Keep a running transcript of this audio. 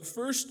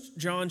First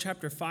John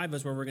chapter 5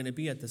 is where we're going to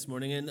be at this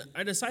morning, and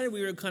I decided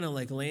we would kind of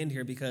like land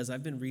here because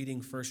I've been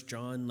reading First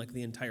John, like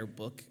the entire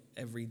book,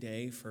 every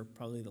day for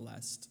probably the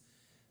last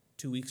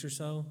 2 weeks or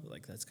so.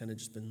 Like that's kind of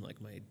just been like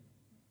my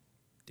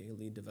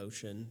daily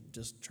devotion,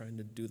 just trying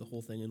to do the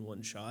whole thing in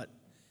one shot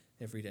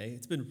every day.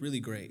 It's been really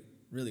great,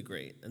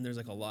 and there's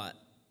like a lot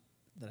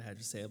that I had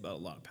to say about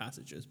a lot of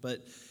passages,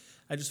 but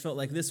I just felt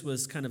like this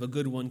was kind of a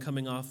good one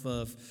coming off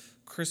of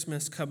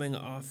Christmas, coming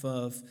off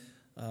of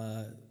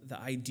the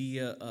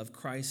idea of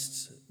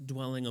Christ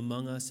dwelling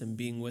among us and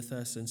being with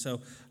us. And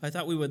so I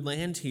thought we would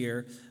land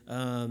here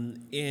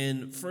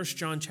in 1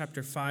 John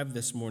chapter 5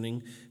 this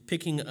morning,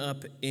 picking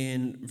up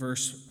in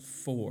verse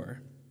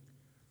 4.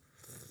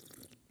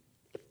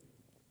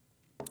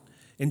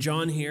 And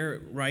John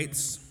here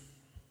writes,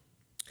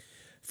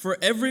 "For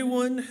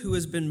everyone who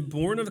has been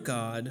born of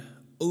God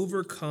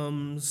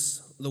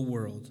overcomes the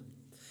world.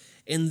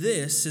 And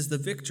this is the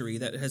victory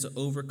that has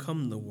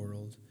overcome the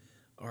world,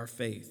 our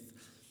faith."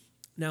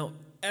 Now,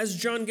 as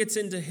John gets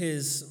into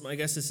I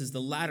guess this is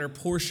the latter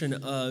portion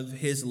of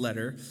his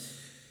letter,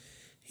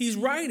 he's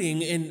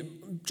writing,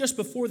 and just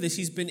before this,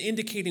 he's been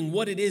indicating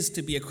what it is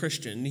to be a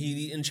Christian.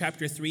 In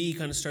chapter 3, he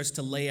kind of starts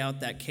to lay out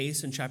that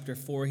case. In chapter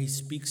 4, he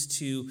speaks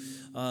to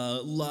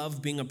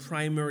love being a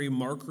primary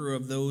marker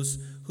of those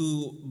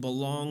who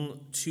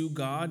belong to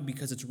God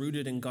because it's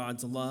rooted in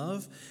God's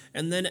love.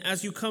 And then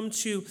as you come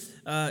to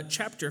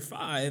chapter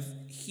 5,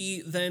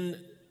 he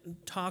then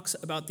talks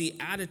about the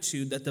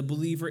attitude that the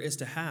believer is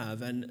to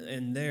have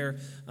and their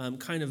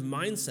kind of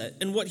mindset.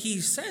 And what he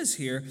says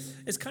here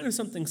is kind of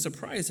something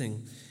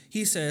surprising.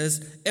 He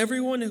says,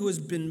 everyone who has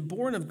been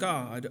born of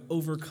God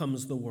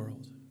overcomes the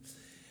world.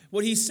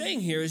 What he's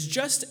saying here is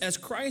just as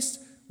Christ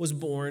was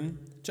born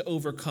to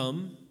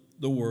overcome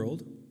the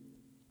world,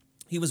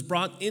 he was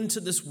brought into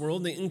this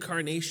world, the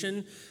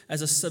incarnation,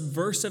 as a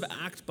subversive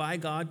act by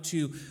God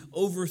to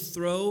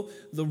overthrow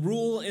the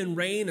rule and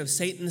reign of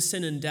Satan,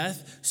 sin, and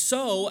death.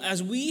 So,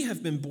 as we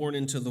have been born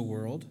into the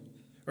world,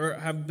 or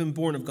have been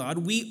born of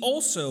God, we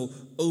also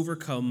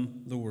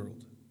overcome the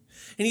world.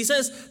 And he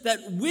says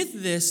that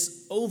with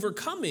this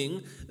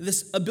overcoming,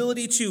 this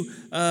ability to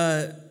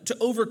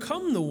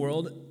overcome the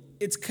world,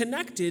 it's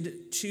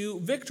connected to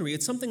victory.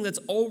 It's something that's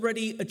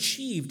already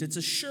achieved. It's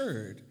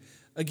assured.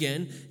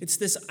 Again, it's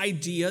this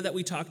idea that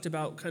we talked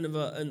about kind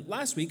of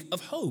last week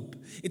of hope.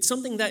 It's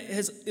something that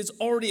is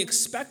already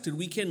expected.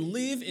 We can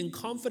live in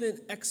confident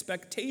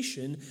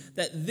expectation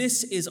that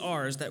this is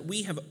ours, that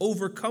we have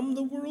overcome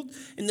the world,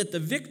 and that the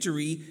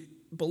victory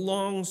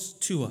belongs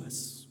to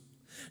us.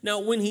 Now,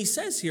 when he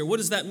says here, what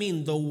does that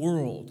mean, the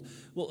world?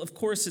 Well, of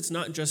course, it's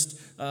not just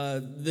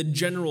the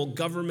general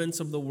governments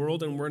of the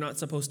world, and we're not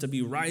supposed to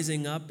be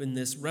rising up in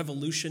this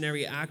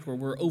revolutionary act where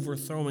we're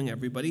overthrowing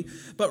everybody,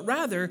 but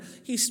rather,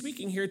 he's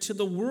speaking here to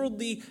the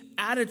worldly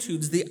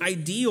attitudes, the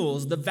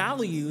ideals, the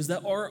values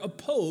that are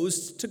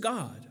opposed to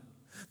God.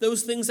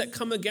 Those things that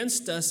come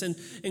against us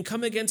and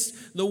come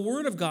against the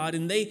Word of God,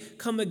 and they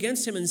come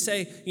against Him and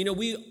say,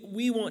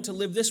 we want to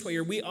live this way,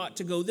 or we ought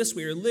to go this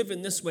way, or live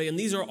in this way, and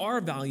these are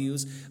our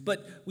values.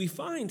 But we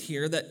find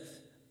here that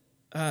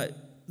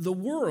the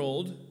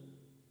world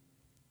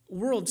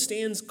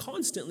stands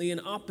constantly in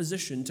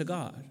opposition to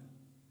God.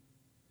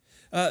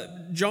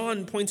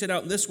 John pointed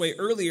out this way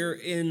earlier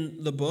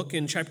in the book,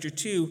 in chapter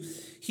 2.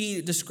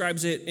 He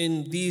describes it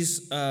in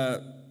these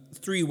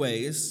 3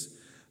 ways.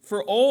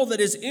 For all that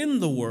is in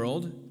the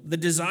world, the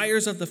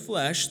desires of the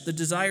flesh, the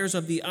desires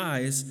of the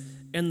eyes,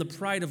 and the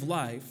pride of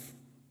life,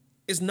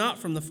 is not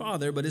from the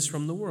Father, but is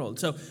from the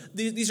world. So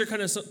these are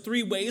kind of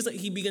 3 ways that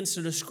he begins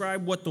to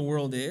describe what the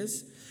world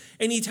is.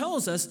 And he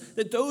tells us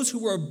that those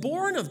who are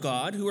born of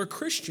God, who are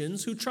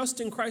Christians, who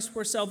trust in Christ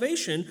for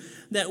salvation,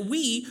 that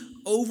we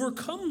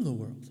overcome the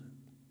world.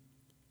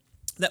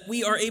 That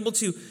we are able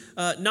to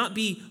not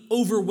be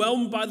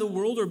overwhelmed by the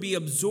world or be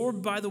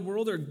absorbed by the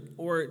world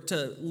or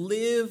to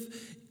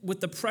live with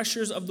the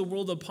pressures of the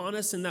world upon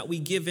us and that we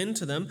give in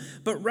to them,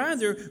 but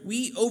rather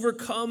we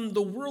overcome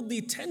the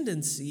worldly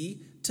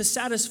tendency to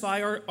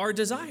satisfy our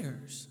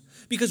desires.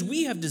 Because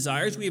we have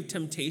desires, we have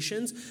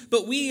temptations,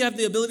 but we have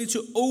the ability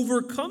to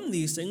overcome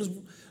these things.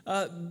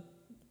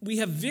 We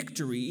have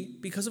victory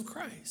because of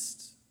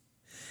Christ.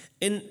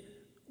 And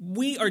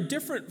we are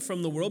different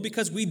from the world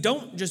because we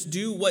don't just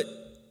do what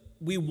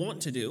we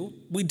want to do.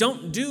 We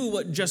don't do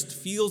what just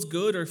feels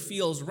good or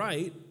feels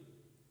right.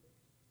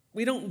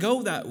 We don't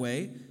go that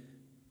way.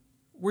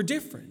 We're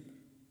different.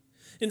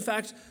 In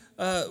fact,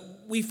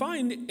 we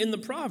find in the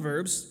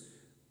Proverbs,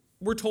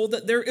 we're told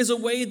that there is a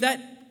way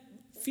that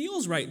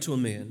feels right to a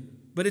man,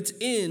 but its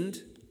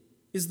end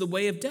is the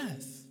way of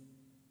death.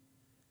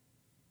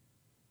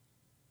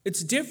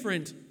 It's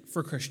different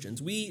for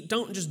Christians. We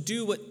don't just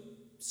do what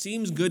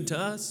seems good to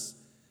us.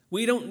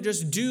 We don't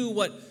just do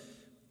what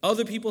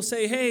other people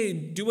say, hey,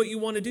 do what you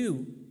want to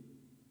do.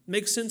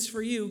 Makes sense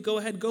for you, go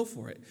ahead, go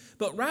for it.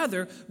 But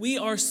rather, we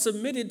are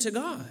submitted to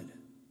God.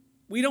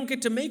 We don't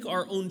get to make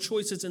our own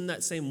choices in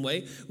that same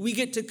way. We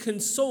get to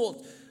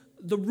consult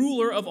the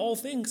ruler of all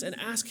things and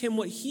ask him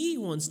what he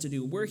wants to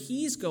do, where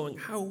he's going,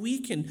 how we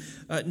can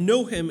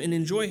know him and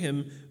enjoy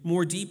him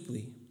more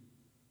deeply.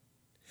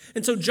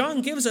 And so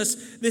John gives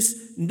us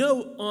this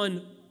note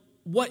on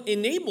what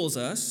enables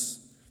us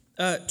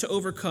to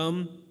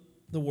overcome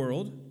the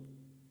world.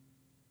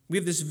 We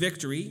have this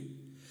victory,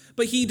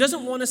 but he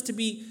doesn't want us to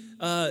be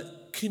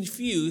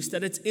confused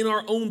that it's in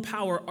our own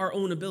power, our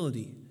own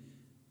ability.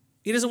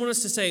 He doesn't want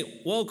us to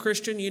say, well,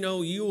 Christian,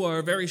 you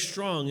are very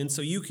strong, and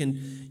so you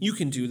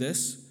can do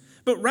this.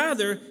 But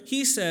rather,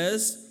 he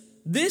says,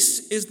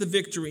 this is the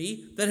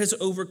victory that has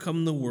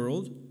overcome the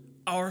world,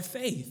 our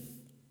faith.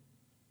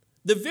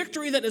 The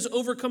victory that has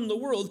overcome the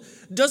world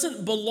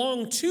doesn't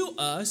belong to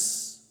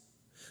us,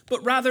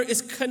 but rather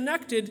is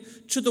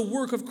connected to the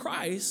work of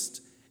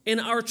Christ and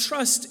our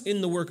trust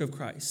in the work of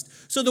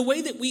Christ. So the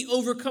way that we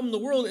overcome the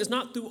world is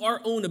not through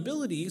our own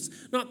abilities,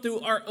 not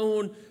through our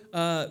own,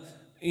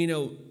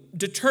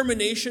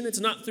 determination.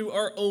 It's not through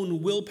our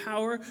own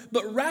willpower,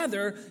 but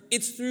rather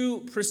it's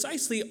through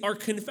precisely our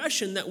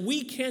confession that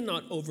we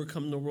cannot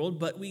overcome the world,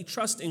 but we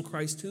trust in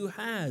Christ who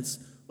has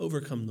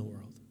overcome the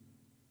world.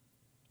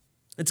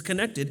 It's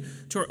connected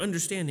to our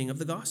understanding of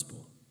the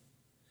gospel.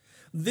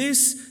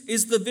 This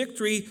is the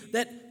victory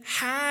that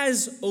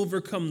has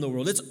overcome the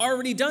world. It's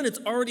already done. It's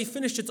already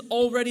finished. It's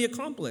already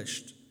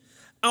accomplished.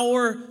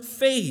 Our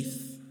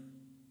faith.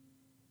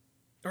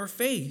 Our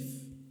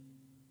faith.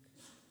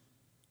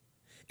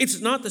 It's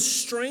not the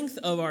strength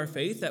of our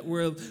faith that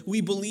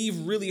we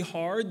believe really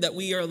hard, that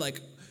we are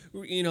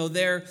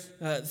there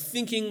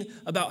thinking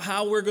about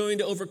how we're going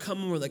to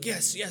overcome, and we're like,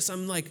 yes,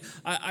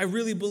 I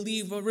really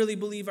believe, that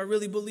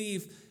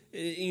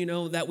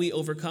we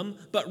overcome.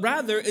 But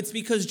rather, it's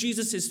because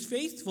Jesus is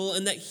faithful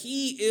and that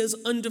he is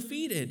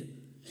undefeated.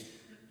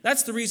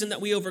 That's the reason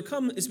that we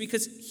overcome, is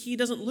because he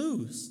doesn't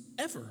lose,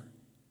 ever.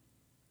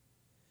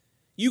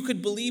 You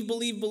could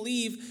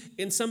believe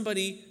in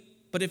somebody,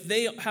 but if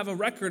they have a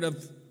record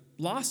of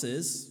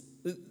losses,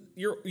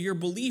 your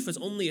belief is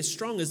only as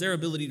strong as their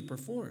ability to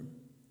perform.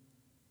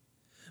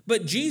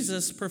 But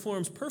Jesus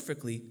performs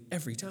perfectly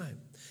every time.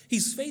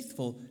 He's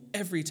faithful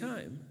every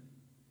time.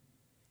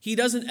 He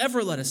doesn't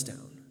ever let us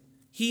down.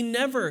 He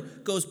never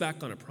goes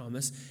back on a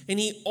promise, and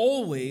he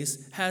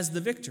always has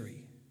the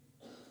victory.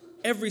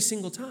 Every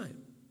single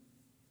time.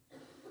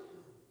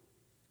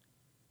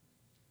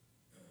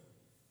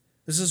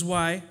 This is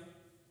why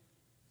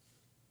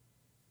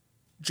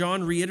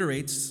John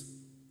reiterates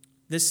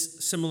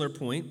this similar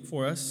point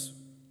for us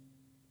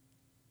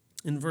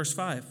in verse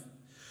 5.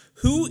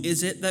 Who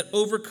is it that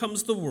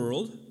overcomes the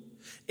world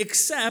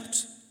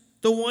except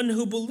the one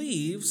who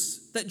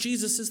believes that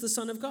Jesus is the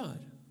Son of God?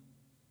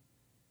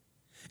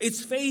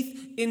 It's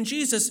faith in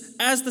Jesus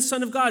as the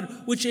Son of God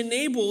which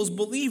enables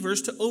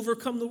believers to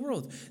overcome the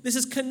world. This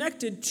is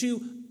connected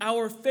to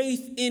our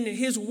faith in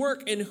his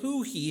work and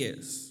who he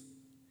is.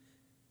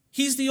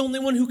 He's the only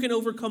one who can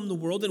overcome the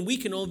world, and we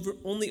can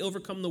only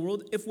overcome the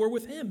world if we're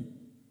with him.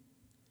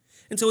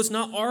 And so it's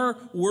not our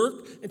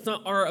work, it's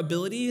not our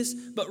abilities,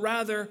 but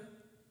rather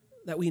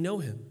that we know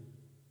him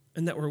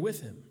and that we're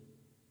with him.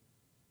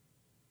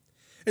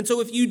 And so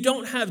if you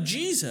don't have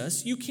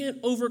Jesus, you can't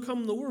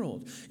overcome the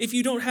world. If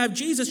you don't have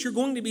Jesus, you're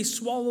going to be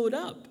swallowed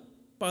up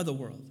by the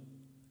world.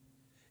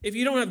 If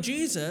you don't have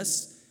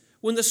Jesus,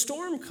 when the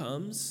storm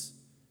comes,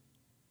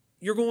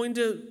 you're going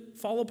to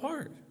fall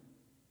apart.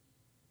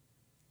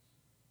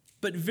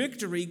 But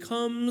victory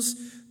comes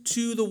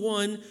to the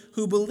one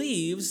who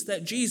believes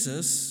that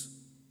Jesus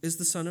is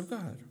the Son of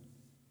God.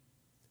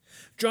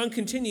 John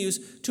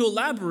continues to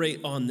elaborate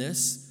on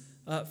this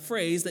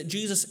phrase that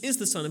Jesus is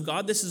the Son of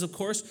God. This is, of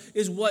course,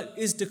 is what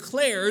is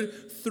declared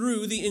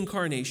through the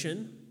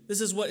incarnation. This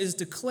is what is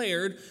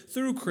declared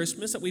through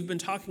Christmas that we've been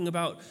talking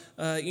about,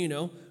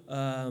 for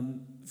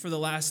the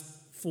last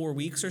 4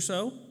 weeks or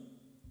so.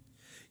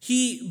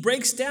 He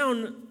breaks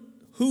down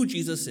who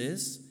Jesus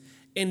is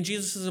and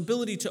Jesus'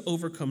 ability to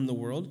overcome the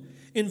world.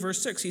 In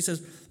verse 6, he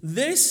says,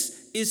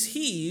 "This is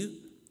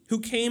he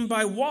who came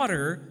by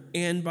water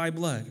and by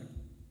blood,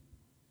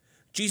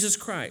 Jesus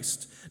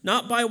Christ,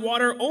 not by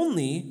water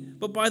only,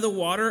 but by the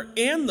water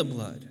and the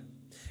blood.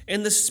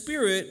 And the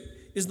Spirit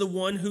is the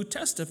one who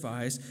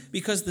testifies,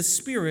 because the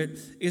Spirit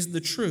is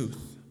the truth."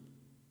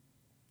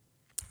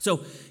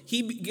 So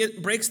he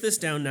breaks this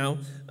down now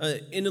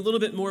in a little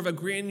bit more of a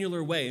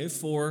granular way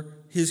for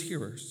his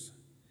hearers.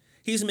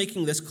 He's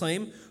making this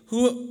claim,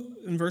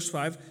 in verse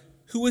 5,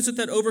 who is it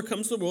that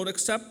overcomes the world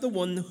except the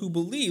one who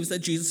believes that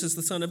Jesus is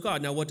the Son of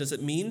God? Now, what does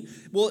it mean?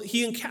 Well,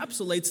 he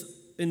encapsulates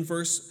in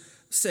verse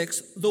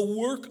 6 the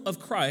work of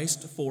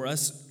Christ for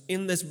us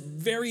in this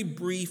very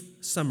brief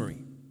summary.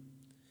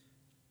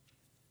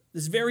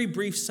 This very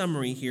brief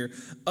summary here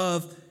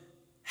of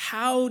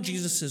how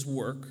Jesus'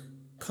 work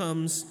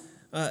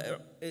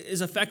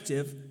is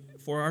effective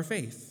for our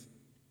faith.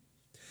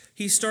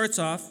 He starts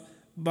off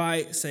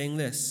by saying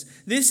this: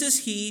 "This is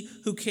he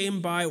who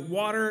came by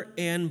water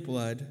and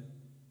blood,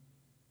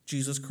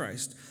 Jesus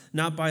Christ,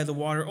 not by the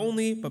water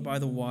only, but by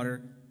the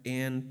water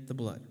and the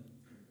blood."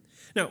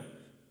 Now,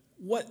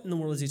 what in the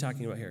world is he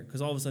talking about here?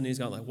 Because all of a sudden he's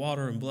got like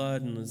water and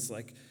blood, and it's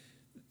like,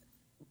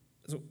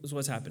 so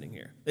what's happening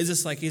here?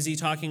 Is he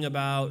talking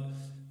about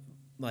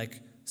like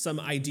some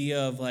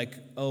idea of like,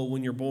 oh,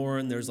 when you're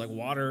born, there's like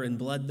water and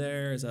blood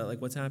there? Is that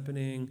like what's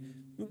happening?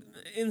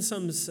 In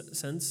some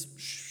sense,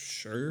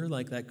 sure,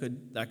 like that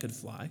could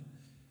fly.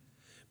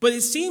 But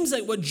it seems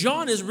like what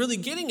John is really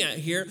getting at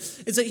here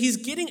is that he's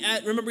getting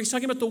at, remember, he's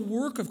talking about the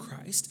work of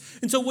Christ.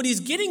 And so what he's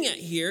getting at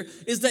here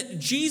is that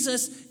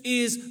Jesus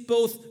is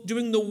both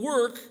doing the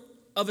work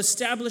of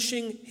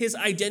establishing his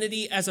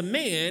identity as a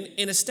man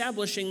and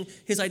establishing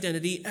his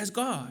identity as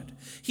God.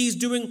 He's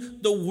doing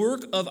the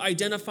work of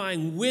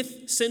identifying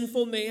with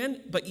sinful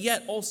man, but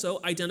yet also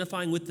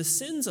identifying with the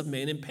sins of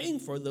man and paying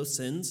for those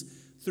sins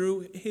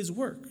through his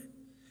work.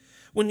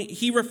 When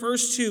he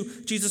refers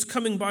to Jesus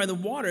coming by the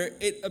water,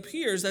 it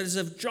appears that as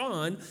if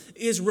John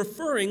is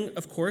referring,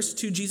 of course,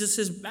 to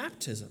Jesus'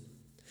 baptism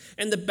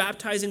and the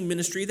baptizing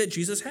ministry that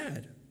Jesus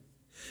had.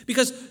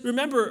 Because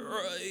remember,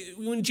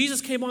 when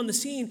Jesus came on the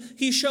scene,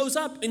 he shows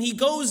up and he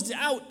goes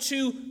out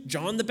to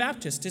John the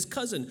Baptist, his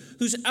cousin,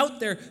 who's out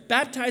there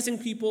baptizing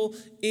people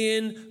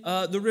in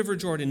the River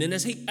Jordan. And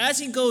as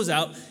he goes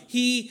out,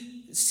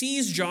 he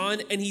sees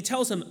John and he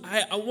tells him,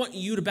 I want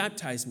you to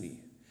baptize me.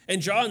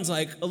 And John's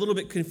like a little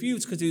bit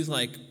confused because he's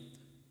like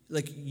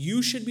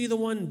you should be the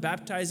one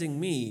baptizing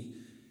me.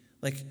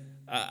 Like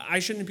I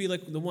shouldn't be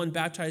like the one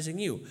baptizing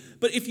you.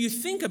 But if you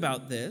think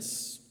about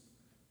this,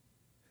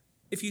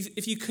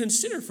 if you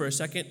consider for a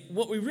second,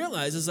 what we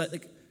realize is that,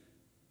 like,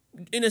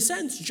 in a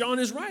sense, John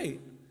is right.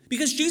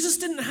 Because Jesus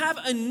didn't have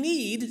a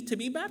need to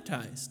be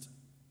baptized.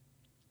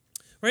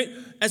 Right?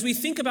 As we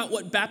think about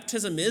what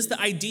baptism is, the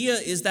idea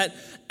is that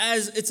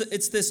as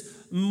it's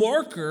this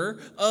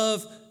marker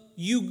of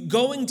you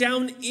going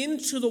down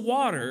into the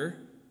water.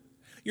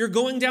 You're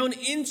going down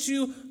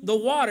into the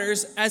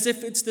waters as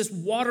if it's this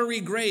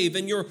watery grave,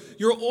 and your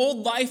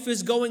old life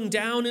is going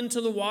down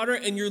into the water,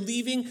 and you're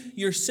leaving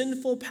your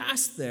sinful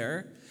past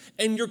there,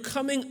 and you're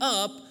coming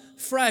up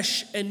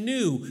fresh and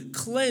new,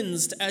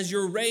 cleansed as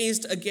you're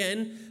raised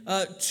again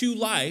to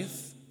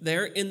life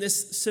there in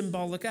this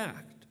symbolic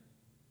act.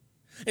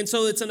 And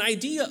so it's an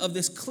idea of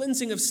this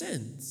cleansing of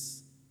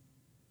sins.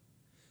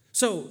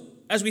 So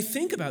as we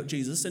think about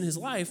Jesus and his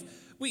life,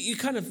 you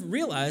kind of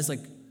realize,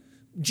 like,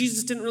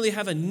 Jesus didn't really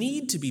have a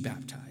need to be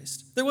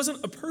baptized. There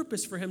wasn't a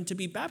purpose for him to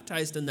be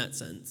baptized in that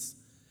sense,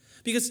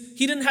 because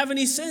he didn't have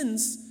any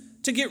sins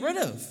to get rid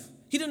of.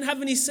 He didn't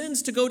have any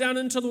sins to go down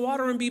into the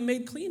water and be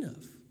made clean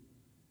of.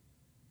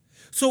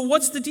 So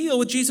what's the deal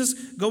with Jesus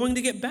going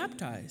to get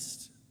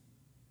baptized?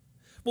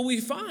 Well,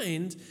 we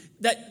find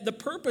that the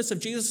purpose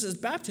of Jesus'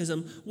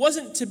 baptism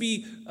wasn't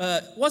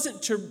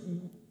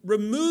to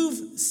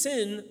remove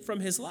sin from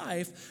his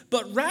life,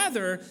 but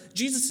rather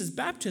Jesus'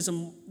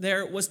 baptism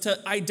there was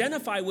to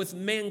identify with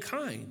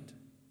mankind,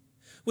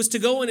 was to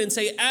go in and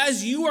say,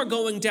 as you are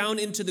going down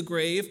into the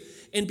grave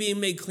and being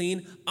made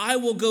clean, I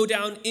will go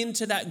down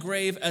into that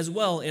grave as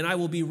well, and I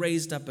will be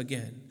raised up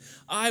again.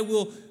 I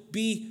will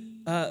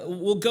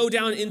go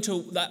down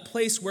into that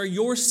place where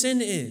your sin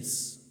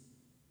is,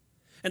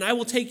 and I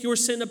will take your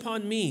sin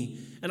upon me,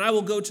 and I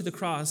will go to the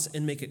cross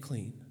and make it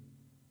clean.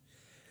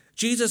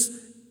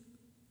 Jesus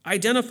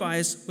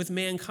identifies with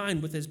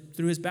mankind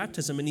through his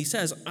baptism, and he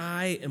says,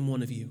 I am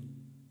one of you.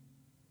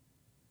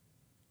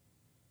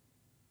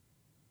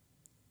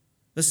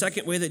 The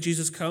second way that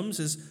Jesus comes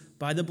is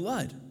by the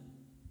blood.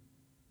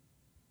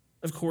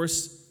 Of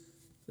course,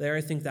 there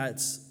I think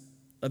that's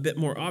a bit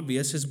more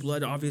obvious. His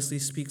blood obviously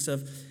speaks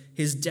of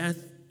his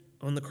death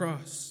on the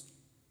cross.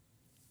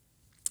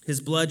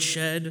 His blood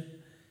shed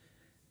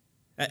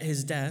at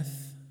his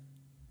death,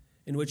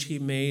 in which he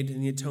made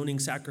the atoning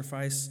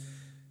sacrifice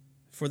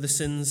for the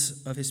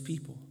sins of his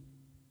people.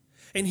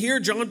 And here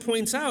John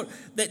points out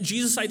that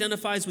Jesus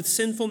identifies with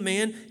sinful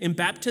man in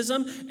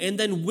baptism and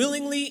then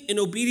willingly and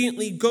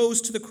obediently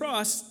goes to the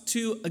cross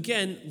to,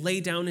 again, lay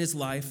down his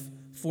life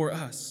for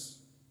us.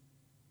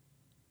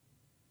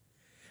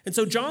 And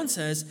so John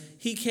says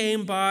he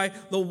came by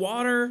the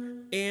water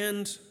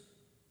and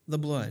the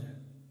blood.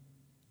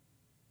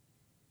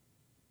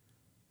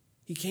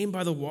 He came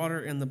by the water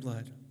and the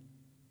blood.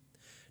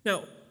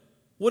 Now,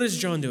 what is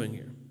John doing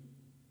here?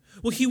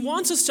 Well, he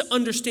wants us to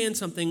understand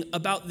something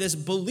about this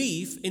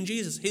belief in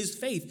Jesus, his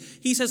faith.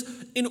 He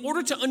says, in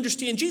order to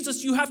understand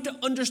Jesus, you have to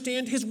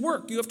understand his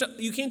work.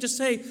 You can't just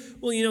say,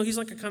 well, he's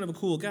like a kind of a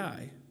cool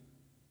guy.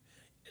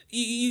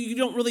 You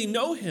don't really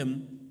know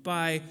him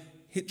by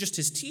just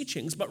his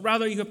teachings, but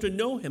rather you have to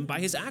know him by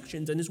his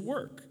actions and his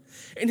work.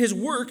 And his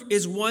work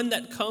is one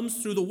that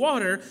comes through the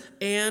water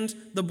and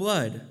the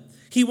blood.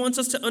 He wants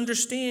us to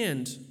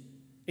understand,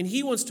 and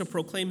he wants to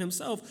proclaim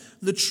himself,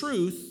 the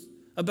truth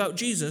about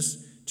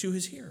Jesus to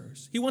his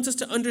hearers. He wants us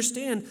to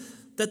understand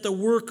that the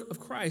work of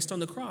Christ on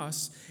the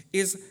cross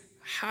is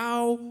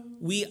how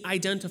we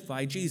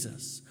identify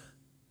Jesus,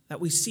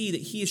 that we see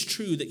that he is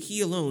true, that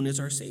he alone is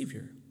our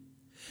Savior.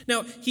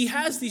 Now, he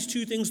has these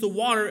two things, the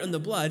water and the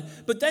blood,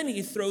 but then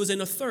he throws in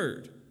a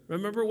third.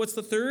 Remember, what's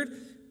the third?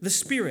 The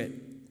Spirit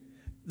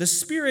The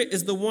Spirit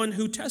is the one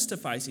who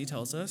testifies, he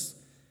tells us,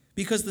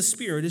 because the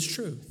Spirit is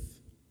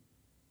truth.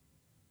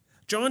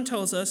 John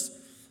tells us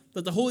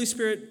that the Holy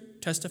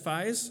Spirit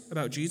testifies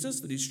about Jesus,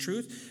 that he's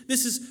truth.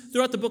 This is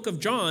throughout the book of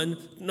John,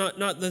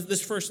 not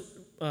this first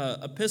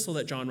epistle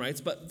that John writes,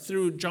 but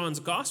through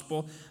John's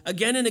gospel.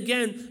 Again and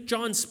again,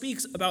 John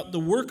speaks about the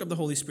work of the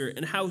Holy Spirit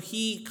and how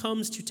he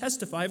comes to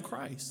testify of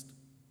Christ.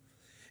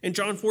 In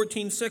John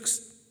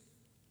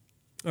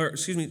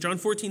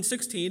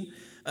 14:16,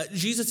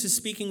 Jesus is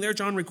speaking there.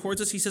 John records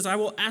this. He says, I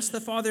will ask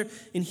the Father,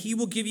 and he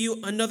will give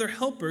you another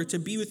helper to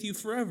be with you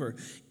forever,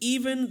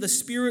 even the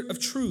Spirit of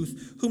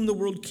truth, whom the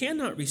world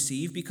cannot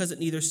receive because it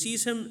neither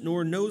sees him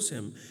nor knows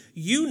him.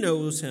 You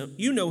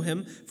know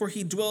him, for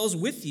he dwells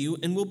with you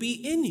and will be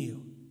in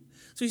you.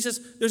 So he says,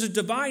 there's a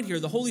divide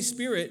here. The Holy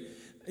Spirit,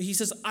 he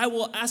says, I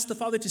will ask the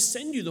Father to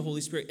send you the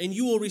Holy Spirit, and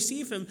you will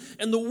receive him.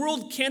 And the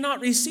world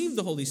cannot receive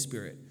the Holy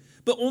Spirit,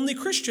 but only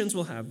Christians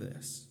will have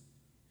this.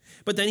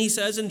 But then he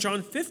says in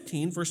John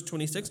 15, verse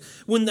 26,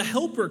 when the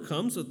Helper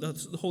comes,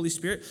 the Holy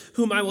Spirit,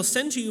 whom I will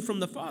send to you from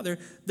the Father,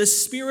 the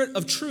Spirit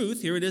of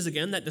truth, here it is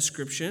again, that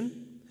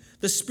description,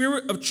 the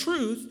Spirit of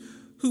truth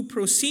who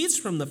proceeds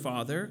from the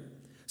Father.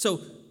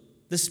 So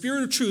the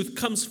Spirit of truth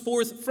comes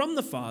forth from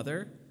the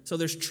Father. So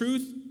there's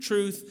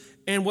truth,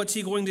 and what's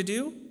he going to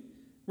do?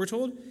 We're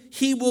told,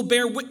 he will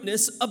bear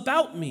witness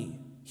about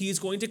me. He is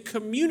going to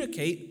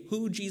communicate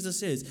who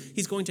Jesus is.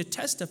 He's going to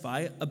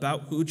testify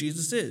about who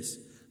Jesus is.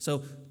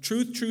 So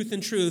truth,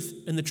 and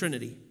truth in the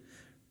Trinity.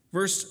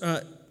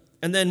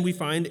 And then we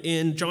find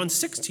in John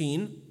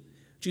 16,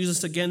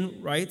 Jesus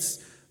again writes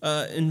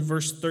in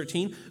verse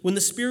 13, when the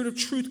Spirit of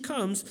truth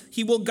comes,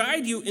 he will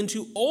guide you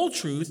into all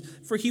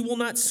truth, for he will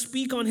not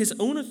speak on his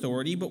own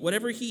authority, but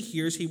whatever he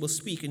hears, he will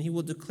speak, and he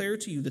will declare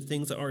to you the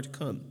things that are to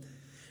come.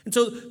 And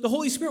so the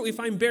Holy Spirit we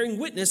find bearing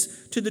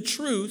witness to the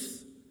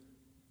truth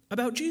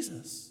about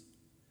Jesus.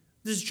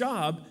 This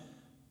job,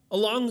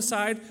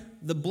 alongside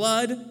the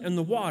blood and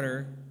the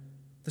water,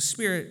 the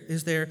Spirit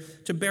is there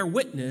to bear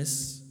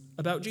witness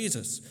about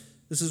Jesus.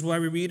 This is why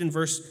we read in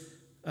verse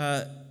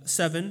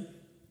 7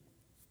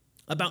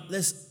 about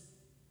this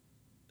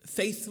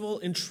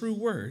faithful and true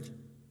word.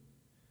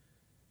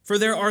 For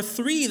there are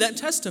three that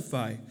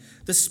testify,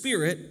 the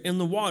Spirit and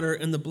the water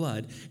and the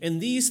blood, and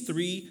these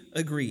three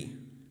agree.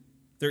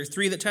 There are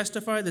three that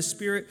testify, the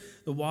Spirit,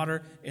 the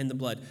water, and the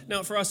blood.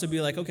 Now, for us to be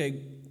like,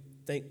 okay,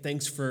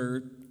 thanks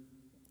for,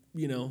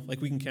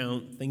 like we can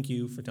count. Thank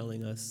you for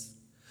telling us.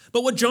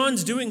 But what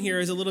John's doing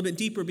here is a little bit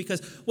deeper, because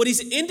what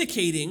he's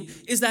indicating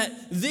is that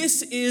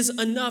this is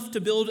enough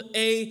to build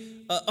a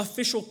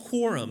official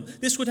quorum.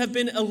 This would have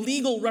been a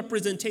legal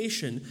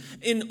representation.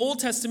 In Old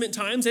Testament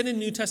times and in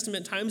New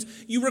Testament times,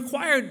 you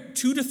required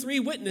 2 to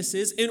 3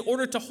 witnesses in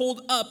order to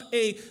hold up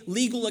a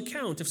legal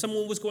account. If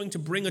someone was going to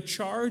bring a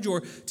charge or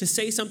to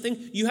say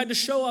something, you had to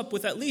show up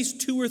with at least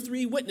 2 or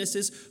 3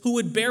 witnesses who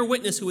would bear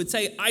witness, who would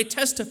say, I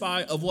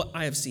testify of what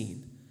I have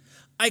seen.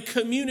 I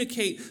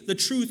communicate the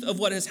truth of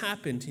what has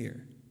happened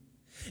here.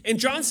 And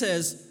John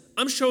says,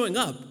 I'm showing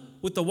up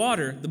with the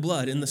water, the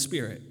blood, and the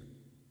Spirit.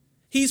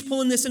 He's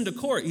pulling this into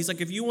court. He's like,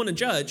 if you want to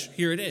judge,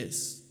 here it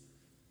is.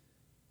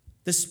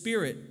 The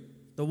Spirit,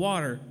 the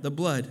water, the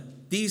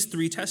blood, these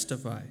three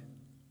testify.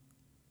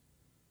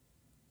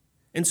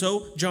 And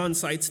so John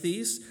cites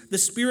these. The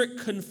Spirit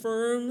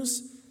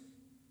confirms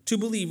to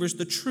believers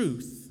the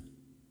truth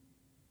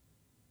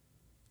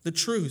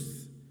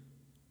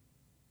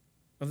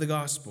of the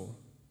gospel,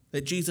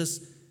 that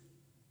Jesus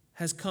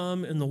has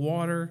come in the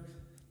water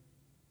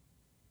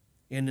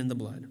and in the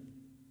blood.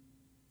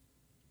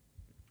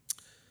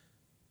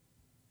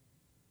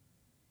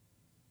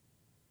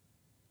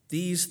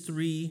 These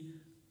three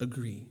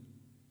agree.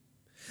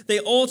 They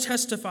all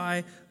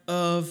testify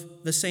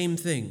of the same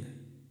thing.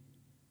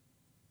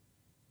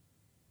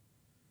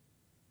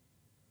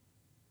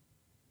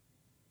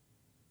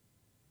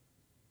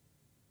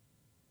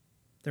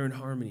 They're in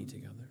harmony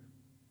together.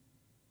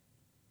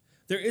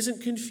 There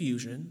isn't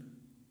confusion.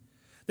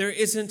 There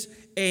isn't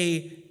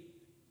a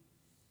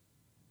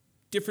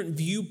different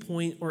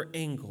viewpoint or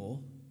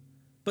angle,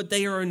 but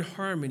they are in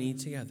harmony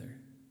together.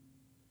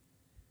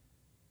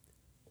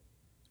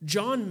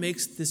 John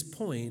makes this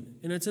point,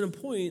 and it's a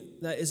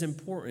point that is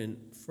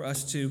important for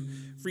us to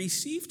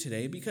receive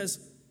today, because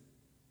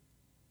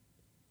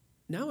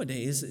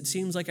nowadays it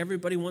seems like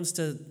everybody wants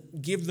to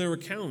give their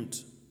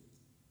account,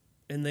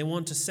 and they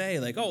want to say,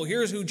 like, oh,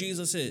 here's who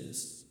Jesus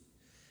is.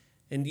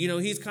 And,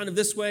 he's kind of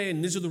this way,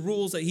 and these are the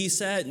rules that he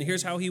set, and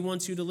here's how he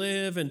wants you to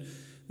live, and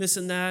this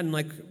and that.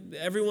 And,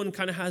 everyone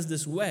kind of has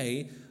this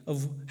way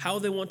of how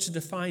they want to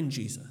define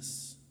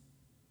Jesus.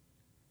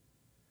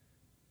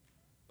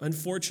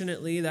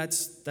 Unfortunately,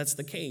 that's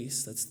the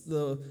case. That's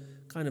the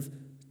kind of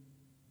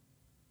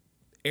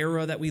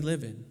era that we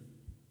live in.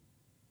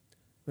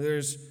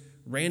 There's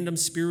random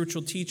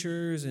spiritual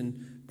teachers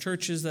and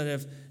churches that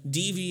have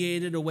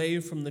deviated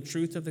away from the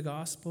truth of the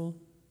gospel,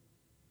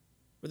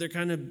 where they're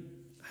kind of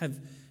have,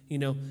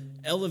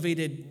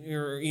 elevated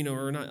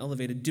or not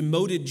elevated,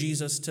 demoted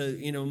Jesus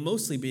to,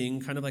 mostly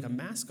being kind of like a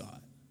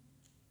mascot.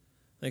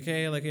 Like,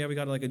 hey, like, yeah, we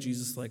got like a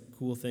Jesus like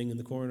cool thing in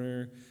the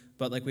corner,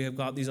 but like we have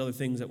got these other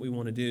things that we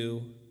want to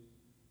do.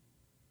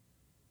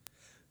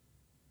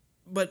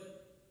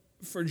 But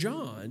for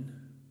John,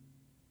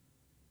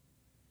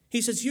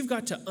 he says you've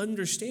got to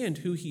understand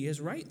who he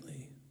is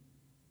rightly.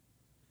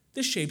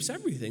 This shapes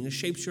everything. This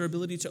shapes your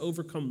ability to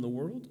overcome the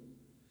world.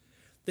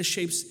 This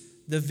shapes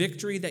the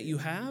victory that you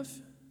have.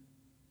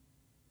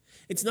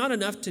 It's not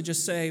enough to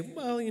just say,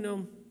 well,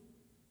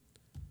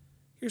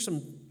 here's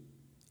some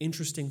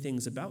interesting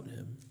things about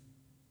him.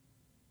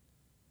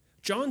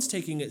 John's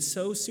taking it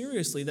so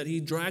seriously that he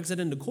drags it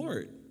into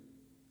court.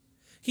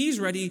 He's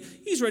ready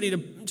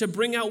to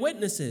bring out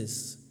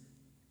witnesses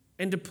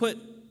and to put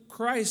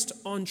Christ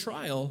on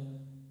trial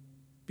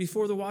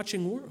before the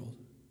watching world.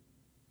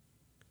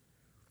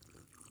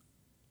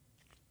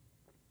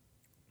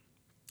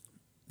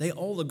 They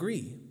all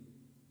agree.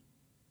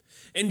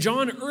 And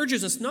John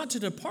urges us not to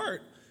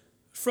depart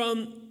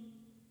from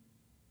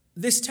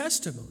this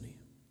testimony.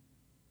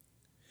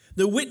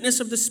 The witness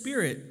of the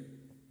Spirit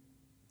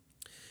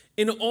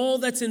in all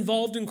that's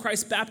involved in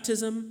Christ's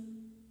baptism,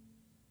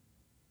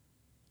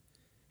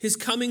 his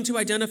coming to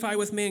identify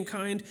with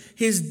mankind,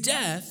 his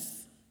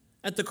death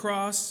at the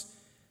cross,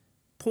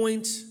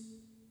 point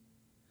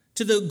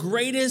to the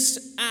greatest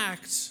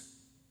act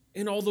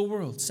in all the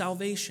world,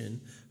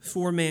 salvation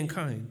for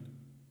mankind.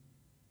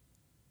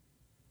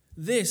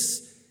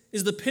 This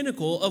is the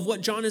pinnacle of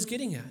what John is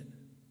getting at.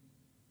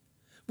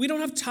 We don't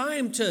have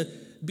time to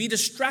be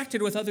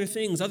distracted with other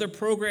things, other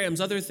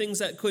programs, other things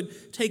that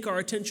could take our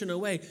attention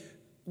away.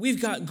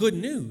 We've got good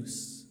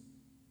news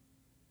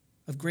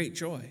of great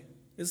joy.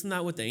 Isn't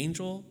that what the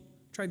angel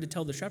tried to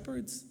tell the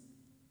shepherds?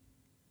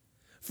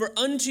 For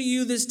unto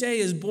you this day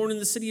is born in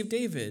the city of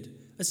David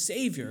a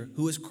Savior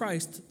who is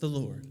Christ the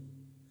Lord.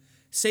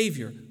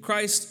 Savior,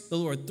 Christ the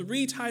Lord.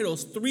 3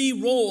 titles,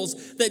 3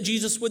 roles that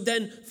Jesus would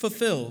then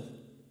fulfill.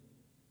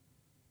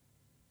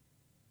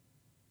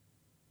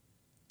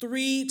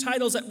 3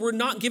 titles that were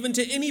not given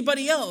to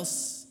anybody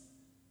else.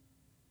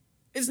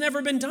 It's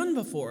never been done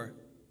before.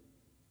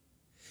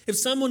 If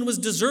someone was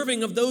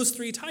deserving of those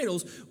 3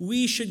 titles,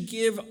 we should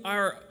give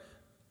our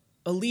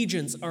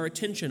allegiance, our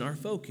attention, our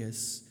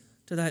focus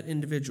to that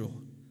individual.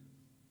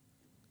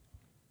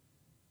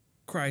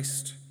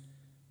 Christ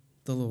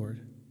the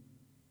Lord.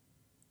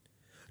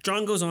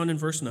 John goes on in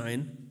verse 9,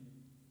 and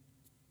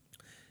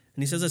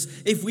he says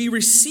this, if we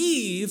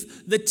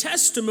receive the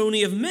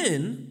testimony of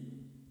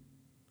men,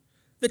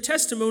 the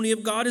testimony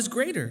of God is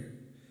greater.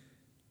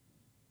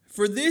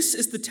 For this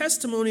is the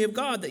testimony of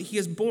God that he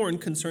has borne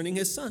concerning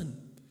his Son.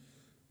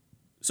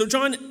 So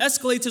John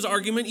escalates his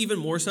argument even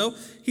more so.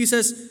 He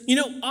says,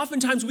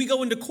 oftentimes we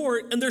go into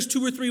court and there's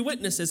 2 or 3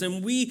 witnesses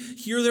and we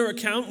hear their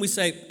account. We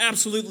say,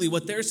 absolutely,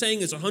 what they're saying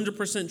is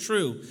 100%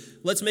 true.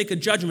 Let's make a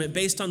judgment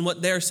based on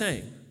what they're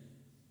saying.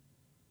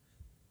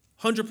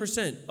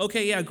 100%.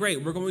 Okay, yeah,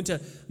 great. We're going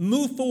to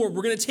move forward.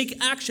 We're going to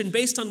take action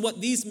based on what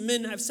these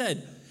men have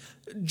said.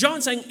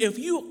 John's saying, if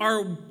you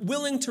are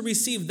willing to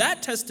receive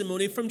that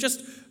testimony from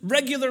just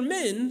regular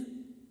men,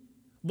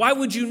 why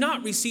would you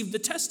not receive the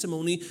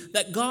testimony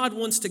that God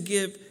wants to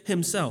give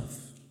himself?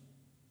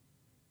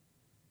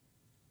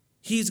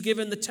 He's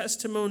given the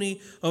testimony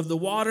of the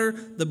water,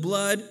 the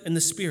blood, and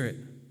the Spirit.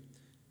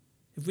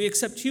 If we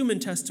accept human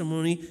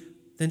testimony,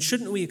 then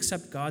shouldn't we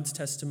accept God's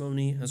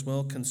testimony as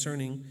well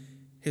concerning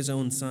his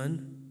own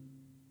Son?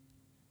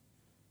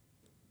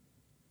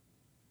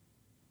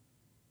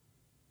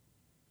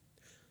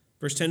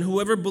 Verse 10,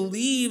 whoever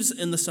believes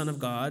in the Son of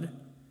God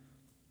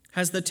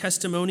has the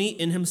testimony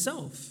in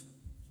himself.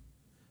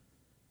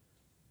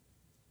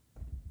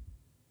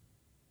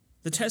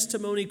 The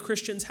testimony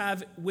Christians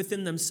have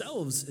within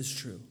themselves is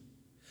true.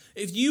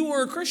 If you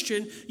are a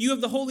Christian, you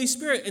have the Holy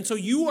Spirit, and so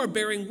you are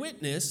bearing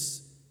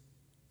witness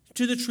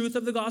to the truth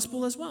of the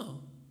gospel as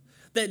well,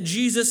 that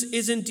Jesus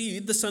is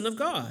indeed the Son of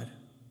God.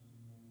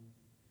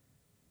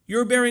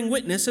 You're bearing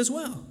witness as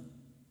well.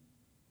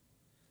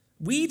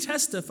 We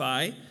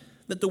testify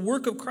that the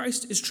work of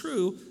Christ is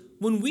true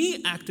when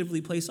we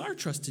actively place our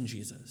trust in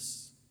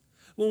Jesus.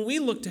 When we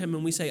look to him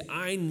and we say,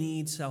 I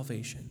need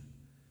salvation.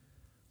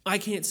 I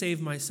can't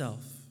save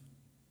myself.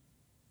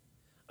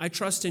 I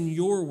trust in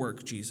your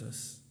work,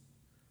 Jesus.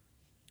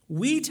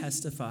 We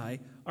testify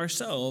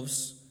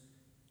ourselves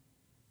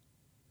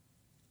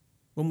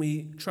when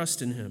we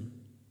trust in him.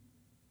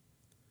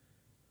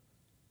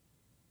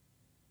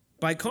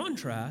 By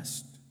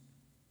contrast,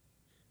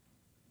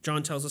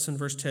 John tells us in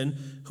verse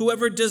 10,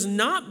 whoever does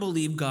not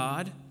believe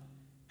God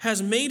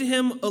has made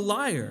him a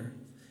liar,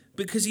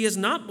 because he has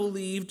not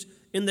believed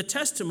in the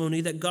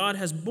testimony that God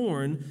has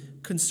borne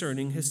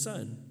concerning his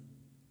Son.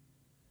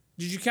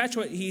 Did you catch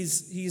what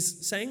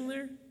he's saying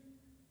there?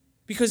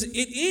 Because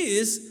it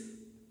is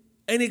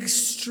an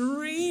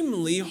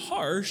extremely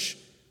harsh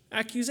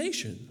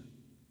accusation.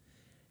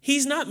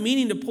 He's not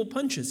meaning to pull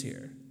punches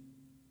here.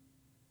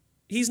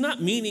 He's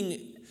not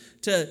meaning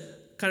to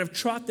kind of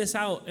trot this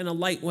out in a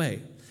light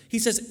way. He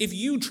says, if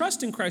you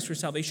trust in Christ for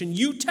salvation,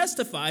 you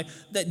testify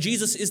that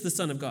Jesus is the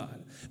Son of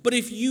God. But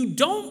if you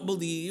don't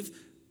believe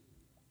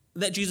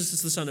that Jesus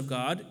is the Son of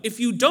God, if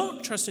you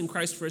don't trust in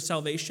Christ for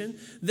salvation,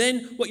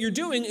 then what you're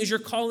doing is you're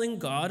calling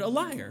God a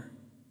liar.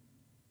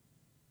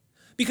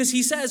 Because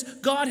he says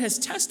God has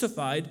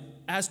testified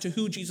as to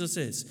who Jesus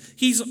is.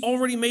 He's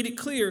already made it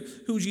clear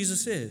who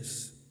Jesus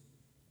is.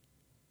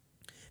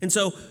 And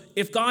so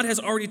if God has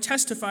already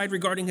testified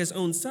regarding his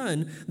own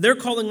Son, they're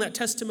calling that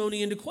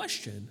testimony into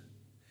question.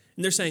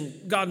 And they're saying,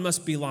 God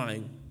must be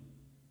lying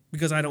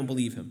because I don't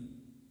believe him.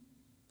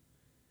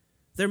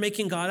 They're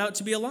making God out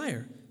to be a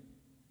liar.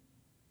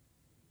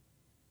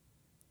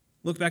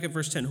 Look back at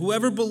verse 10.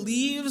 Whoever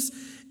believes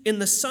in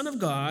the Son of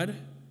God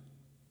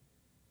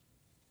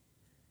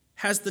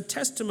has the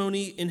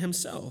testimony in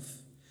himself.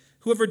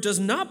 Whoever does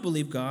not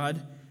believe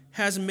God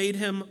has made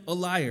him a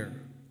liar,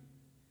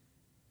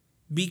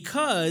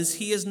 because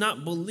he has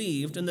not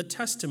believed in the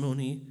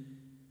testimony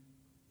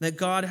that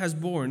God has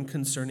borne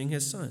concerning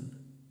his Son.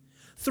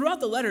 Throughout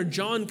the letter,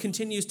 John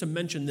continues to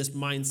mention this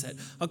mindset,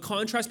 a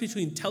contrast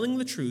between telling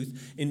the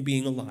truth and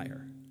being a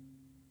liar.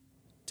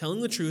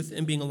 Telling the truth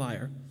and being a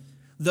liar.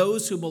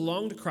 Those who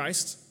belong to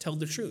Christ tell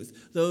the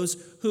truth.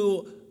 Those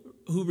who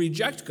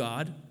reject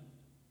God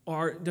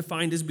are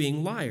defined as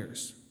being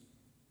liars.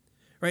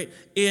 Right?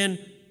 In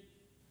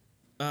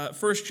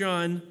 1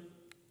 John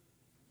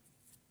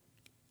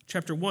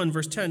chapter 1,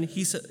 verse 10,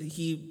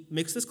 he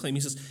makes this claim.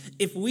 He says,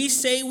 if we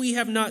say we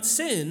have not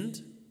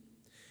sinned,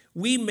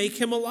 we make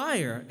him a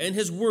liar, and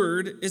his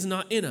word is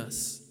not in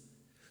us.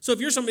 So if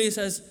you're somebody who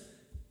says,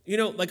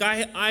 like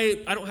I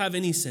don't have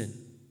any sin.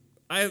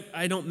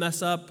 I don't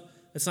mess up.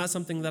 It's not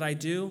something that I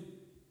do.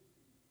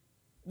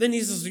 Then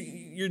he says,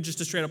 you're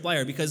just a straight up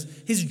liar, because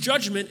his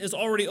judgment is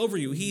already over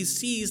you. He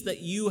sees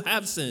that you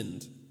have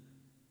sinned.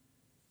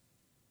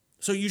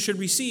 So you should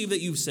receive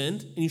that you've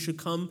sinned, and you should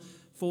come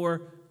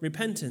for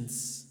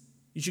repentance.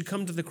 You should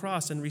come to the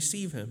cross and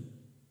receive him.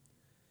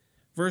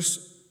 1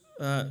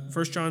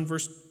 John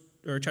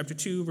chapter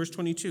 2, verse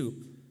 22.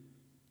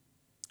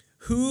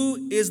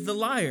 Who is the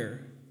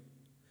liar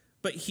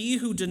but he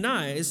who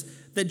denies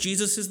that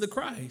Jesus is the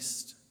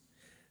Christ?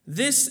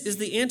 This is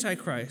the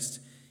Antichrist,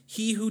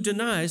 he who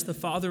denies the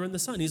Father and the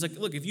Son. He's like,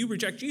 look, if you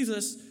reject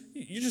Jesus,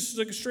 you're just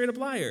like a straight up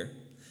liar,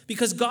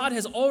 because God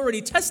has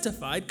already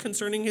testified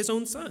concerning his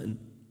own Son.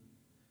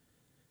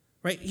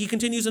 Right? He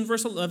continues in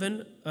verse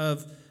 11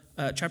 of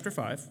chapter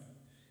 5.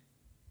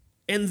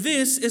 And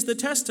this is the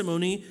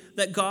testimony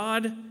that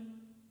God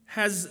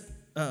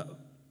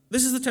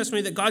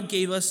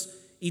gave us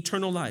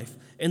eternal life,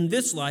 and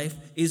this life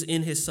is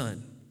in his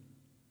Son.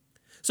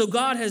 So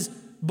God has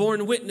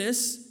borne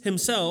witness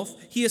himself,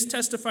 he has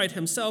testified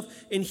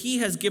himself, and he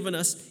has given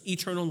us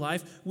eternal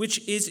life,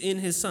 which is in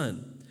his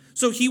Son.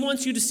 So he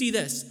wants you to see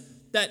this,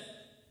 that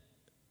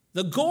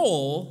the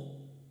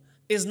goal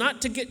is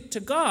not to get to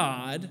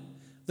God,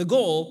 the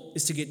goal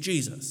is to get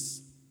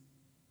Jesus.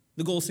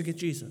 The goal is to get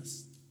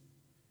Jesus.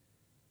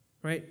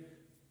 Right?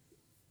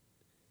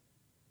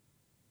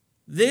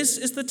 This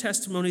is the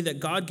testimony that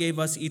God gave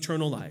us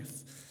eternal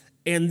life,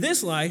 and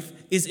this life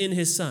is in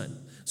his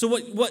Son. So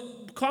what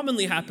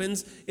commonly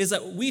happens is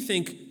that we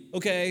think,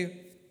 okay,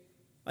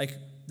 like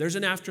there's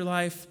an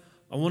afterlife,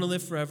 I want to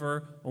live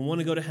forever, I want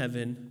to go to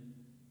heaven.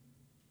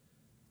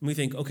 And we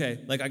think, okay,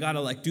 like I got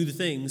to do the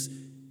things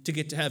to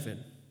get to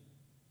heaven.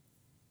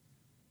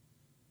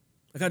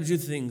 I got to do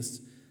the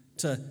things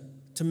to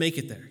make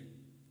it there.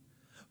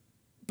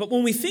 But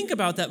when we think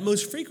about that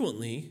most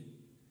frequently,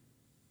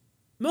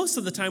 most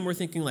of the time we're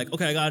thinking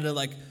okay, I got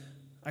to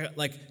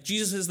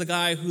Jesus is the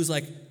guy who's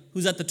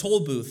at the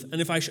toll booth,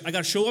 and if I got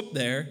to show up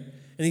there,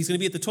 and he's going to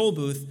be at the toll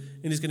booth,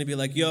 and he's going to be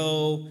like,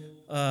 yo,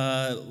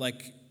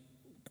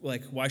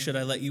 why should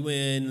I let you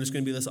in? And there's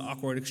going to be this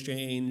awkward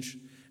exchange,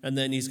 and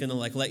then he's going to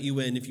let you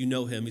in if you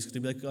know him. He's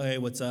going to be like, oh, hey,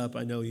 what's up?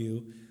 I know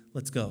you.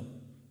 Let's go.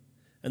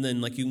 And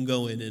then you can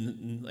go in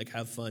and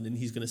have fun, and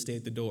he's going to stay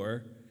at the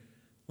door,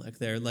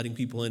 there, letting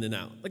people in and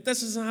out.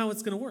 This is how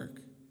it's going to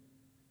work.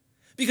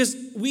 Because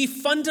we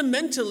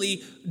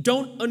fundamentally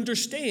don't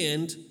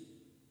understand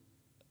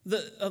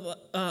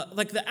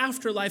the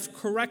afterlife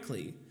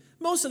correctly.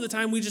 Most of the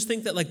time, we just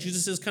think that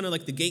Jesus is kind of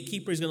the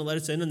gatekeeper. He's going to let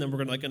us in, and then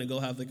we're going to go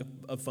have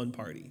a fun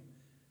party.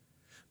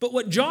 But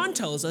what John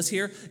tells us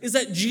here is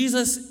that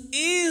Jesus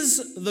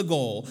is the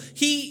goal.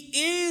 He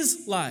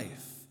is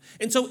life.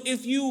 And so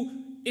if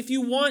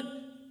you want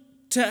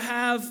to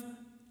have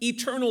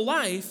eternal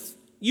life,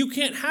 you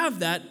can't have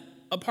that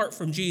apart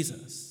from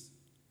Jesus.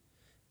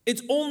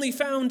 It's only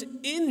found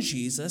in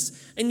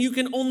Jesus, and you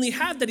can only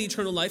have that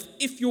eternal life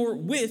if you're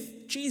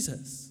with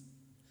Jesus.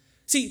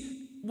 See,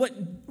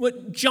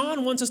 what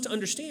John wants us to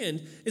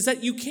understand is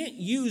that you can't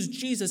use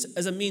Jesus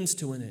as a means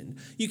to an end.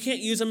 You can't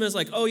use him as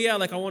I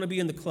want to be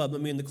in the club.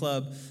 Let me in the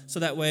club so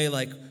that way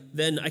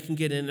then I can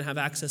get in and have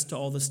access to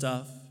all the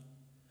stuff.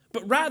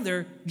 But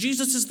rather,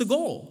 Jesus is the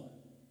goal.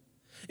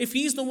 If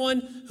he's the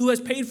one who has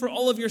paid for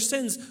all of your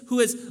sins, who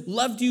has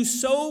loved you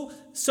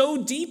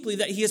so deeply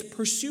that he has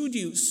pursued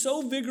you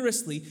so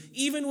vigorously,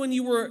 even when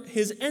you were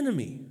his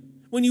enemy,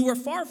 when you were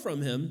far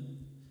from him,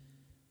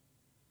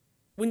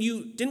 when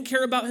you didn't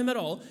care about him at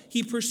all,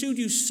 he pursued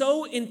you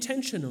so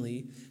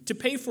intentionally to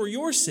pay for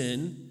your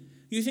sin,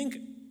 you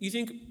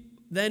think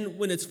then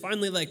when it's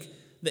finally like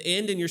the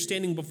end and you're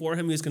standing before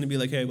him, he's going to be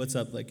like, hey, what's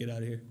up? Like, get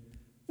out of here.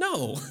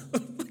 No.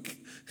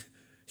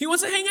 He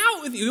wants to hang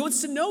out with you. He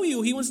wants to know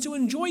you. He wants to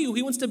enjoy you.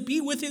 He wants to be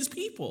with his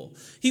people.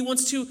 He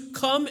wants to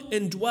come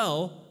and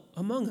dwell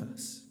among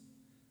us.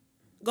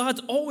 God's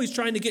always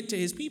trying to get to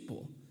his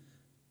people,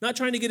 not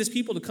trying to get his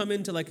people to come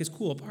into like his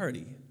cool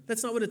party.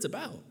 That's not what it's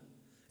about.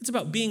 It's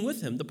about being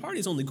with him. The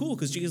party's only cool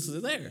because Jesus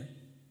is there.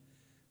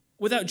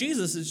 Without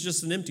Jesus, it's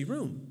just an empty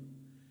room.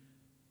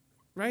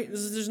 Right?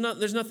 There's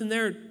nothing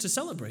there to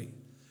celebrate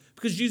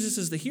because Jesus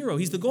is the hero.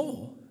 He's the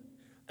goal.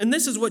 And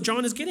this is what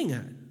John is getting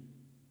at.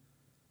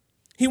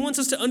 He wants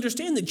us to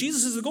understand that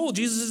Jesus is the goal.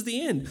 Jesus is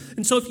the end.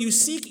 And so if you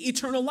seek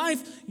eternal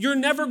life, you're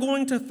never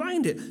going to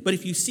find it. But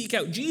if you seek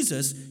out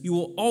Jesus, you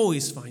will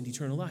always find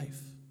eternal life.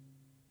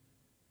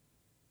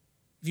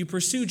 If you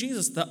pursue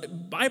Jesus, the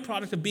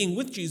byproduct of being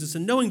with Jesus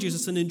and knowing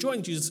Jesus and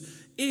enjoying Jesus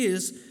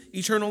is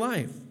eternal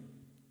life.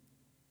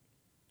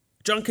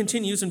 John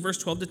continues in verse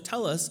 12 to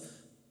tell us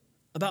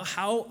about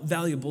how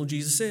valuable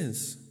Jesus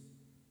is.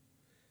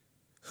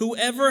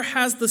 Whoever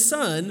has the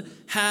Son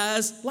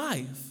has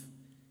life.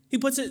 He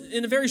puts it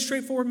in a very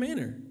straightforward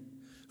manner.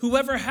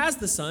 Whoever has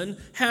the Son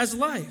has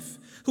life.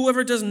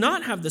 Whoever does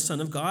not have the Son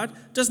of God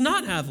does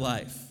not have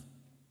life.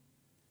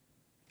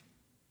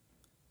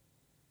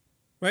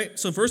 Right?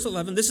 So verse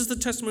 11, this is the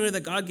testimony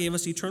that God gave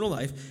us eternal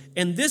life,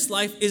 and this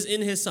life is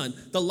in his Son.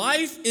 The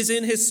life is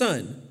in his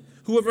Son.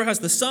 Whoever has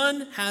the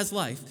Son has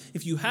life.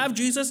 If you have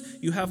Jesus,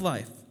 you have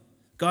life.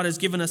 God has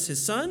given us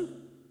his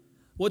Son.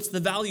 What's the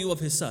value of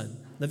his Son?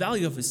 The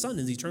value of his Son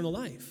is eternal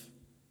life.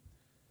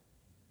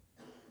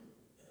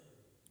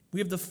 We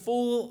have the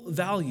full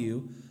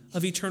value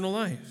of eternal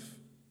life.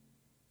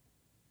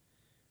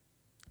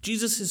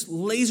 Jesus is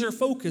laser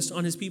focused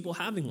on his people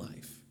having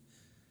life.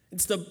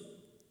 It's the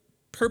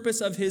purpose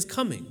of his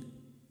coming.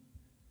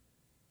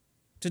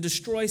 To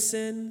destroy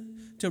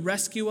sin, to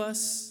rescue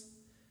us,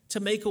 to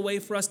make a way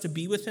for us to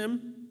be with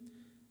him.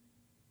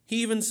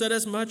 He even said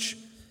as much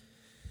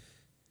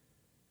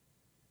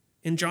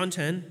in John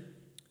 10.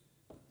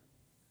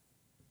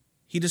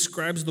 He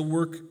describes the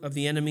work of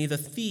the enemy. The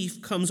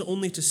thief comes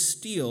only to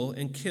steal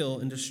and kill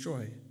and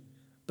destroy.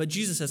 But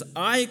Jesus says,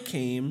 I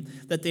came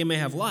that they may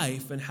have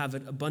life and have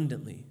it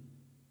abundantly.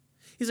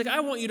 He's like, I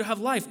want you to have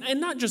life.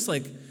 And not just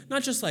like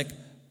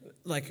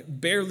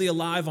barely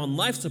alive on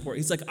life support.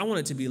 He's like, I want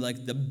it to be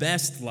like the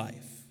best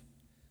life.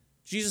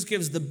 Jesus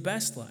gives the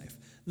best life,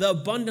 the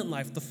abundant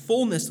life, the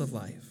fullness of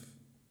life.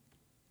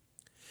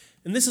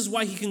 And this is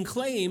why he can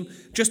claim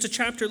just a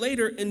chapter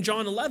later in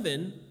John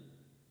 11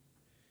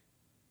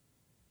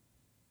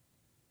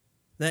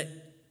 that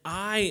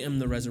I am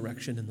the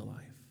resurrection and the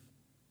life.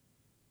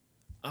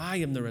 I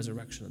am the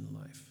resurrection and the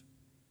life.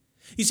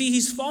 You see,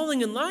 he's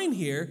falling in line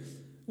here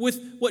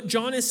with what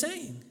John is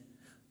saying.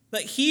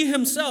 That he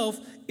himself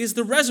is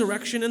the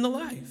resurrection and the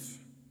life.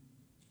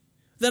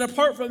 That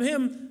apart from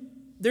him,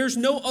 there's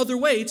no other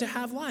way to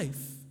have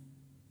life.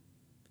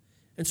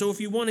 And so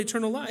if you want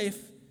eternal life,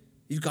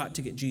 you've got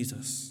to get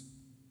Jesus.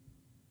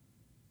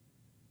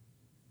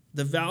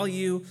 The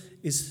value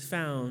is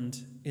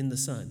found in the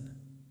Son.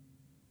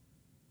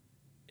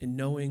 In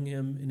knowing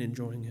him and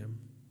enjoying him.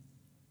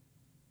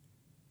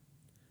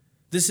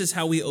 This is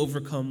how we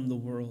overcome the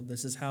world.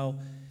 This is how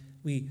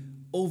we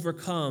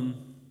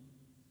overcome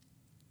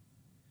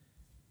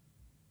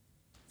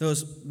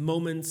those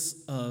moments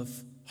of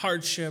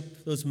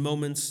hardship, those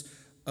moments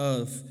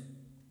of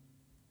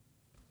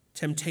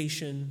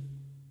temptation,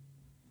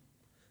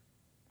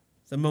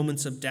 the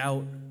moments of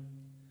doubt,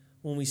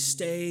 when we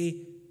stay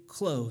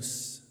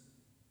close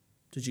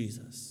to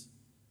Jesus.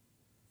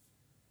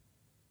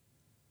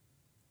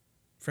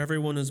 For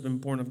everyone who's been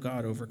born of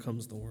God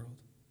overcomes the world.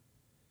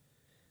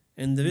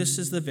 And this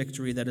is the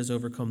victory that has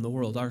overcome the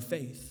world, our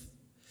faith.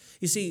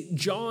 You see,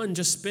 John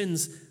just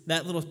spends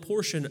that little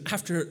portion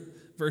after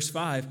verse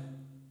 5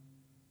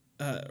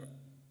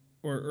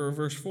 or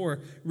verse 4,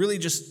 really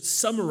just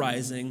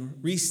summarizing,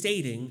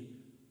 restating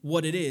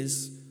what it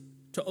is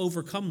to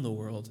overcome the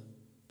world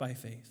by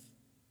faith.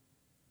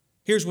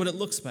 Here's what it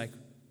looks like.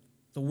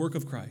 The work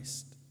of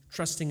Christ,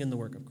 trusting in the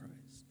work of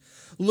Christ.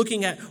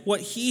 Looking at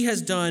what he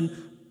has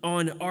done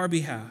on our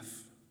behalf,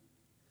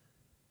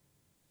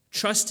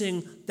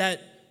 trusting that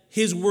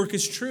his work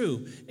is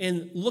true,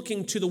 and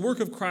looking to the work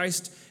of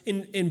Christ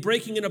in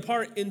breaking it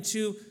apart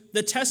into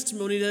the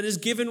testimony that is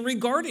given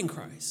regarding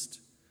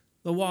Christ.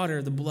 The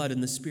water, the blood,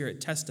 and the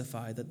Spirit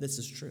testify that this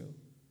is true.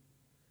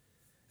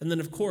 And then,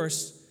 of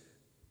course,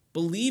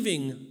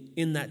 believing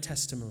in that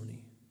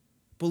testimony,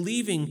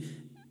 believing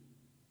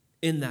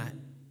in that,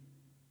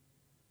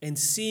 and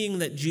seeing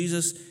that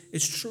Jesus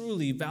is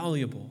truly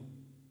valuable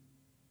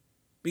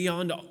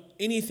beyond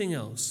anything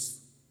else,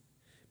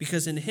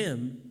 because in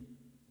him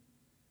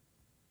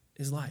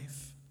is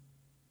life,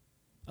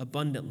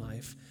 abundant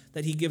life,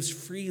 that he gives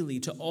freely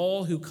to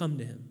all who come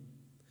to him,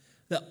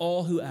 that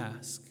all who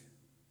ask.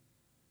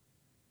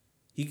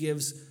 He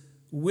gives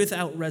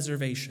without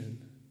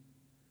reservation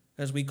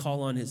as we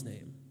call on his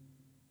name.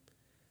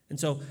 And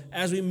so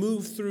as we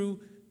move through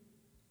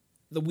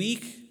the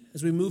week,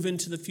 as we move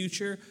into the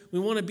future, we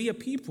want to be a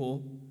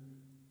people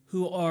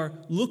who are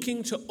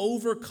looking to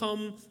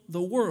overcome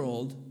the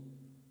world,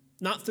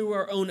 not through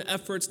our own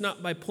efforts,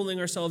 not by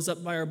pulling ourselves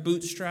up by our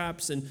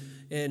bootstraps and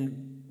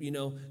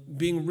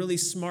being really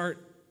smart,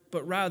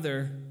 but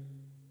rather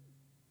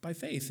by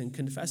faith and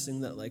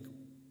confessing that, like,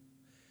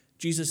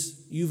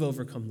 Jesus, you've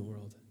overcome the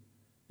world,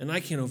 and I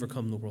can't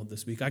overcome the world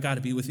this week. I got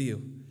to be with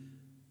you.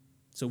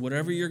 So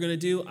whatever you're going to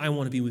do, I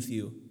want to be with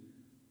you.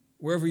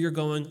 Wherever you're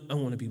going, I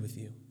want to be with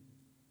you.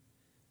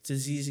 It's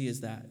as easy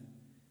as that.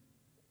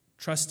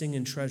 Trusting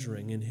and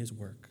treasuring in his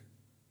work.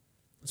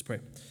 Let's pray.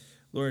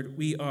 Lord,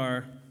 we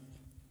are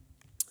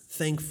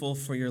thankful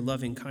for your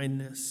loving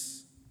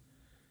kindness.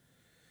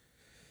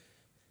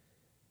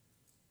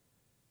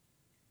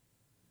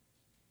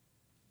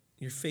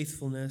 Your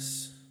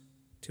faithfulness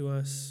to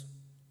us.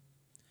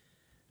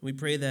 We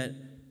pray that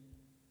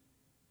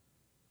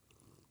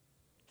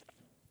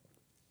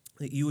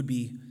you would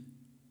be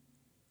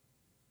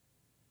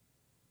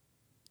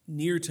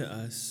near to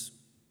us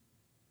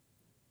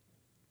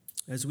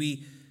as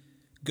we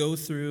go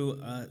through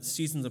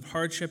seasons of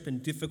hardship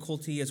and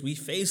difficulty, as we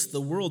face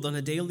the world on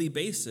a daily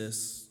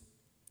basis,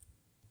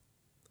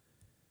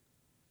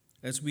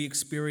 as we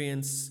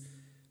experience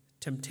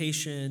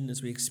temptation,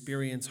 as we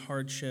experience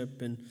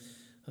hardship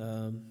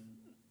and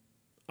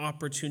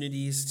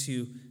opportunities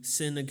to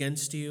sin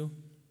against you.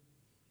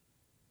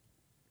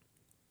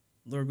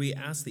 Lord, we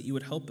ask that you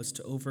would help us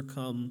to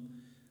overcome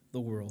the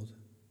world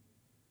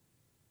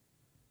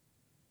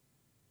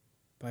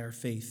by our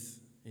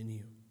faith in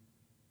you.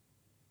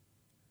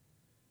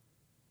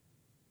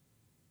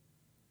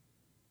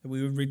 That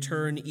we would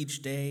return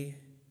each day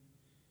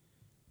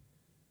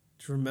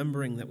to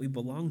remembering that we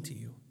belong to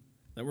you,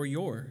 that we're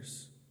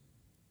yours.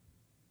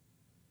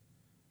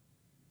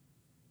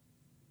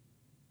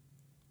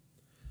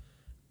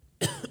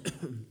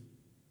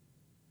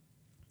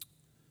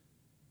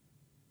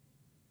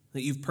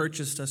 That you've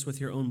purchased us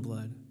with your own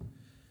blood.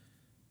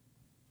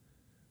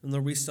 And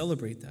Lord, we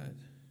celebrate that.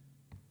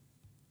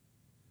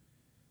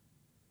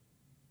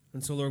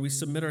 And so, Lord, we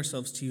submit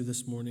ourselves to you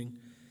this morning,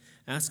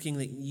 asking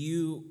that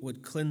you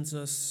would cleanse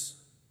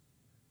us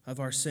of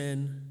our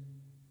sin,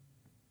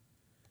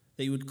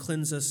 that you would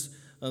cleanse us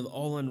of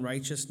all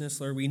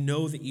unrighteousness. Lord, we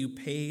know that you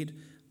paid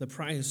the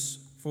price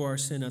for our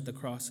sin at the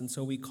cross, and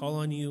so we call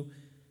on you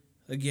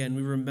again.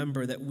 We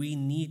remember that we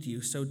need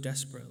you so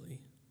desperately.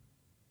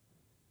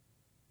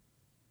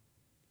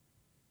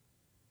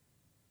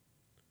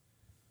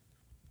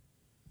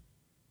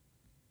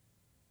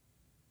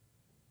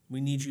 We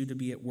need you to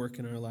be at work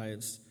in our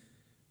lives,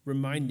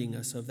 reminding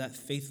us of that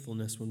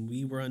faithfulness when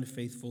we were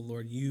unfaithful.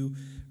 Lord, you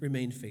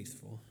remain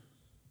faithful.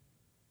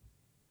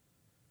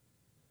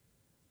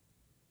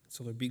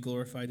 So, Lord, be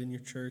glorified in your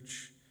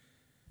church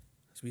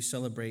as we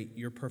celebrate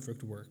your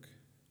perfect work.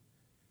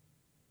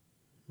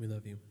 We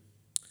love you.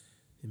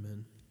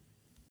 Amen.